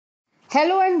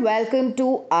Hello and welcome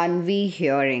to Aanvii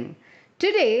Hearing.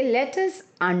 Today, let us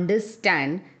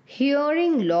understand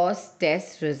hearing loss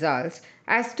test results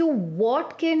as to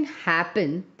what can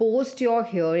happen post your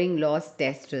hearing loss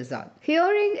test result.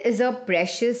 Hearing is a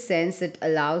precious sense that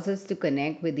allows us to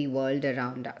connect with the world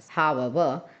around us.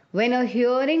 However, when a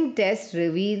hearing test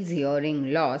reveals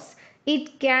hearing loss,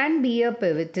 it can be a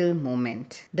pivotal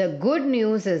moment. The good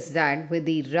news is that with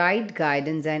the right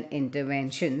guidance and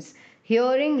interventions,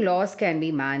 hearing loss can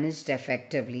be managed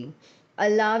effectively,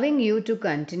 allowing you to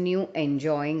continue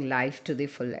enjoying life to the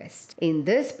fullest. In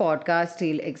this podcast,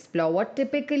 we'll explore what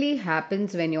typically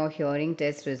happens when your hearing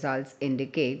test results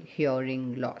indicate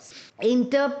hearing loss.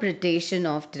 Interpretation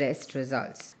of test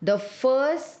results. The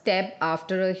first step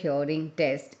after a hearing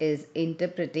test is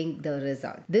interpreting the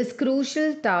result. This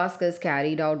crucial task is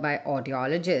carried out by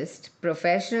audiologists,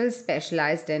 professionals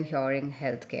specialized in hearing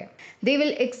healthcare. They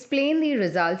will explain the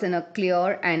results in a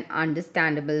clear and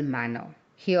understandable manner.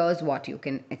 Here's what you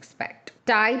can expect.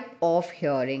 Type of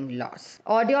hearing loss.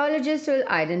 Audiologists will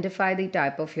identify the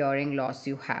type of hearing loss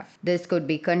you have. This could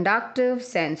be conductive,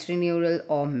 sensorineural,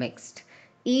 or mixed.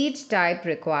 Each type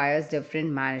requires different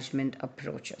management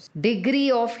approaches. Degree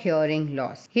of hearing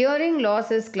loss. Hearing loss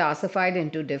is classified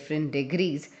into different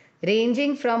degrees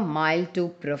ranging from mild to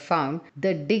profound.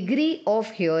 The degree of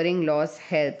hearing loss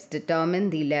helps determine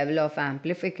the level of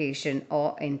amplification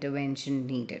or intervention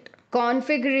needed.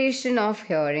 Configuration of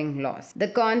hearing loss. The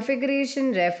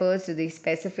configuration refers to the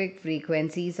specific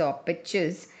frequencies or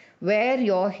pitches where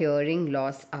your hearing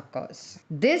loss occurs.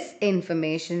 This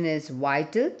information is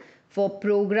vital for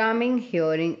programming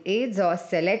hearing aids or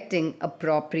selecting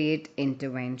appropriate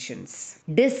interventions.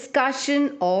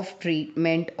 Discussion of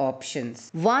treatment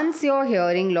options. Once your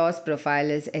hearing loss profile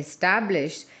is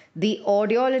established, the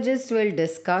audiologist will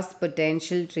discuss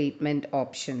potential treatment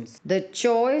options. The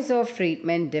choice of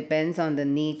treatment depends on the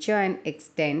nature and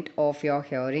extent of your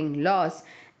hearing loss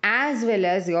as well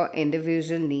as your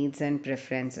individual needs and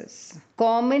preferences.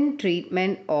 Common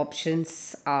treatment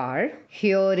options are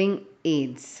hearing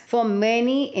aids. For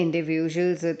many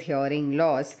individuals with hearing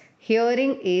loss,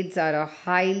 hearing aids are a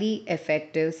highly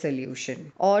effective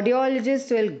solution. Audiologists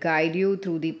will guide you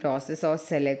through the process of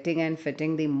selecting and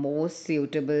fitting the most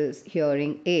suitable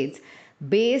hearing aids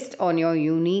based on your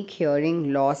unique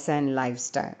hearing loss and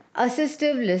lifestyle.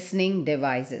 Assistive listening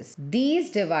devices. These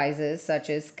devices,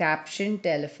 such as caption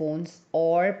telephones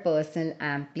or personal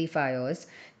amplifiers,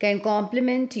 can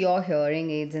complement your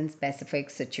hearing aids in specific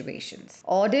situations.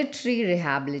 Auditory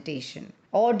rehabilitation.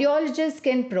 Audiologists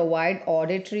can provide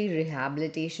auditory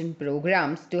rehabilitation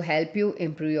programs to help you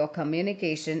improve your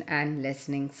communication and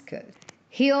listening skills.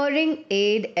 Hearing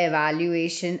aid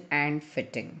evaluation and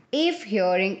fitting. If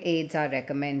hearing aids are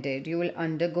recommended, you will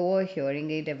undergo a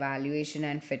hearing aid evaluation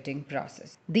and fitting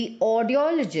process. The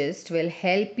audiologist will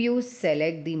help you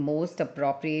select the most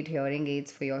appropriate hearing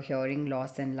aids for your hearing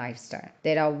loss and lifestyle.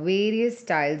 There are various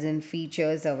styles and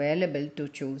features available to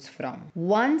choose from.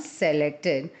 Once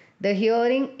selected, the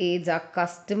hearing aids are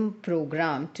custom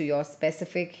programmed to your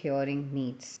specific hearing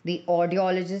needs. The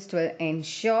audiologist will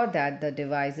ensure that the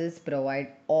devices provide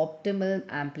optimal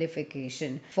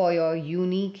amplification for your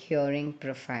unique hearing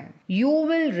profile. You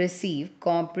will receive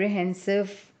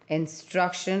comprehensive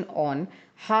instruction on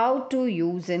how to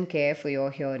use and care for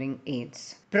your hearing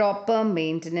aids. Proper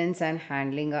maintenance and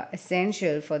handling are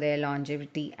essential for their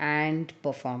longevity and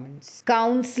performance.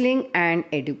 Counseling and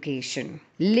education.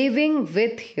 Living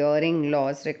with hearing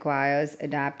loss requires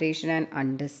adaptation and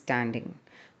understanding.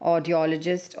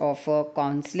 Audiologists offer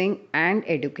counseling and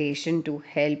education to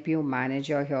help you manage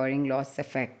your hearing loss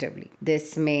effectively.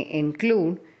 This may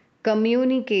include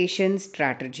communication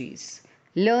strategies.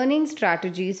 Learning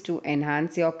strategies to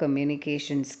enhance your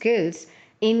communication skills,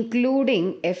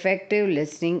 including effective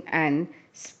listening and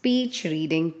speech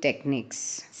reading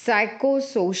techniques.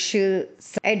 Psychosocial.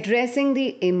 Addressing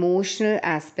the emotional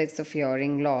aspects of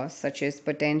hearing loss, such as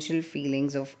potential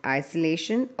feelings of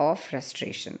isolation or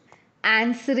frustration.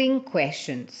 Answering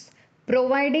questions.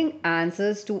 Providing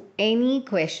answers to any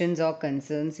questions or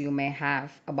concerns you may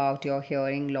have about your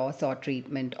hearing loss or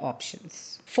treatment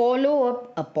options.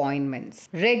 Follow-up appointments.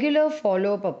 Regular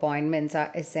follow-up appointments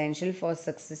are essential for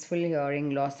successful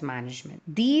hearing loss management.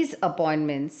 These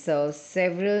appointments serve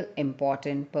several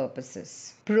important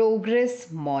purposes.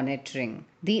 Progress monitoring.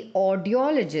 The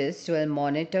audiologist will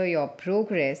monitor your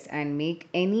progress and make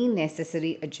any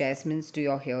necessary adjustments to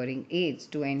your hearing aids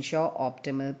to ensure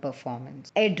optimal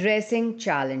performance. Addressing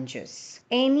challenges.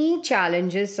 Any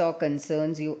challenges or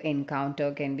concerns you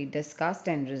encounter can be discussed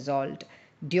and resolved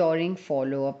during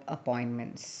follow-up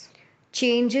appointments.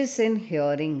 Changes in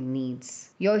hearing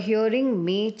needs. Your hearing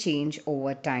may change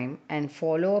over time, and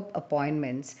follow up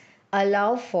appointments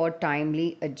allow for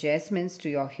timely adjustments to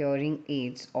your hearing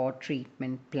aids or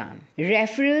treatment plan.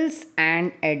 Referrals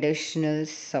and additional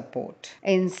support.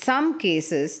 In some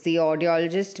cases, the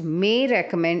audiologist may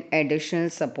recommend additional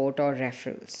support or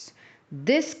referrals.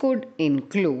 This could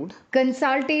include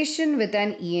consultation with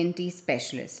an ENT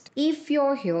specialist. If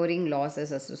your hearing loss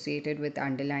is associated with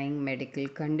underlying medical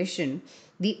condition,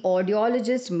 the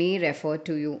audiologist may refer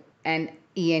to you an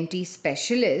ENT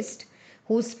specialist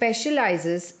who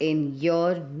specializes in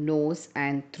ear, nose,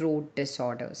 and throat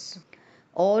disorders.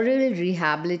 Oral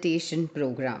rehabilitation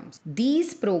programs.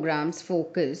 These programs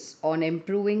focus on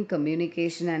improving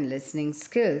communication and listening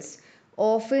skills,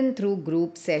 often through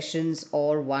group sessions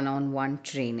or one on one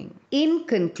training. In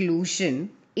conclusion,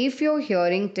 if your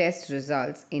hearing test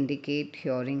results indicate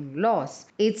hearing loss,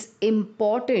 it's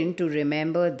important to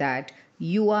remember that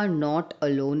you are not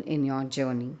alone in your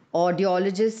journey.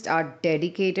 Audiologists are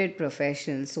dedicated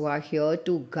professionals who are here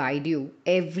to guide you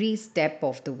every step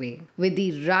of the way. With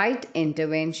the right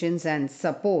interventions and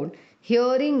support,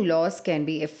 hearing loss can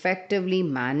be effectively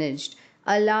managed,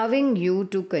 allowing you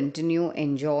to continue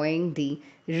enjoying the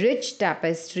rich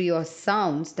tapestry of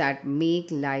sounds that make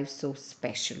life so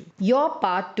special. Your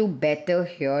path to better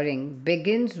hearing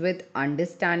begins with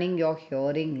understanding your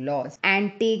hearing loss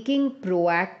and taking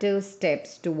proactive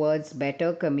steps towards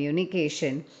better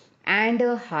communication and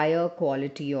a higher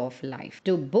quality of life.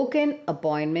 To book an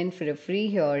appointment for a free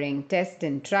hearing test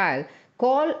and trial,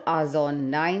 call us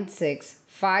on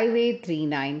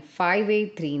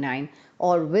 9658395839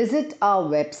 or visit our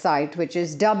website, which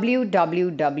is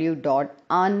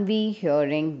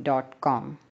www.aanvihearing.com.